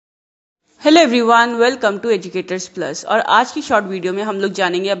Hello everyone, welcome to educators plus. और आज की शॉर्ट वीडियो में हम लोग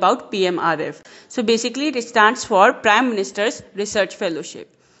जानेंगे about PMRF। So basically it stands for prime ministers research fellowship.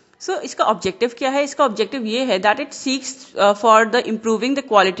 सो इसका ऑब्जेक्टिव क्या है? इसका ऑब्जेक्टिव ये है that it seeks for the improving the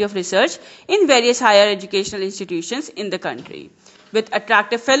quality of research in various higher educational institutions in the country. With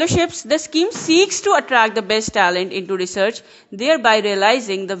attractive fellowships, the scheme seeks to attract the best talent into research, thereby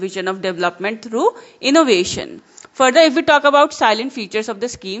realizing the vision of development through innovation. Further, if we talk about silent features of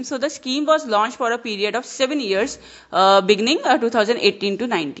the scheme, so the scheme was launched for a period of 7 years, beginning 2018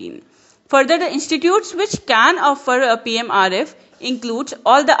 to 19. Further, the institutes which can offer a PMRF includes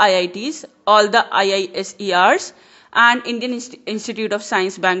all the IITs, all the IISERs, and Indian Institute of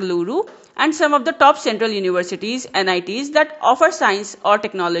Science, Bengaluru, and some of the top central universities, NITs, that offer science or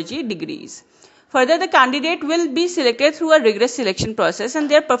technology degrees. Further, the candidate will be selected through a rigorous selection process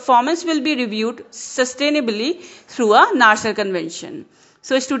and their performance will be reviewed sustainably through a national convention.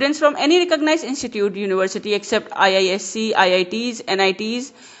 So, students from any recognized institute, university except IISC, IITs,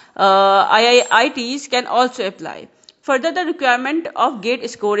 NITs, IITs can also apply. Further, the requirement of GATE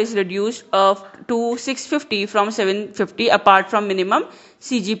score is reduced to 650 from 750 apart from minimum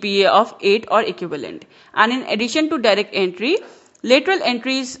CGPA of 8 or equivalent. And in addition to direct entry, lateral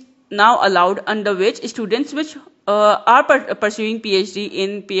entry is now allowed, under which students which are pursuing PhD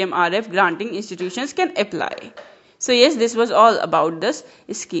in PMRF granting institutions can apply. So yes, this was all about this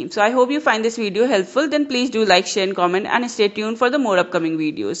scheme. So I hope you find this video helpful. Then please do like, share and comment and stay tuned for the more upcoming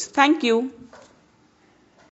videos. Thank you.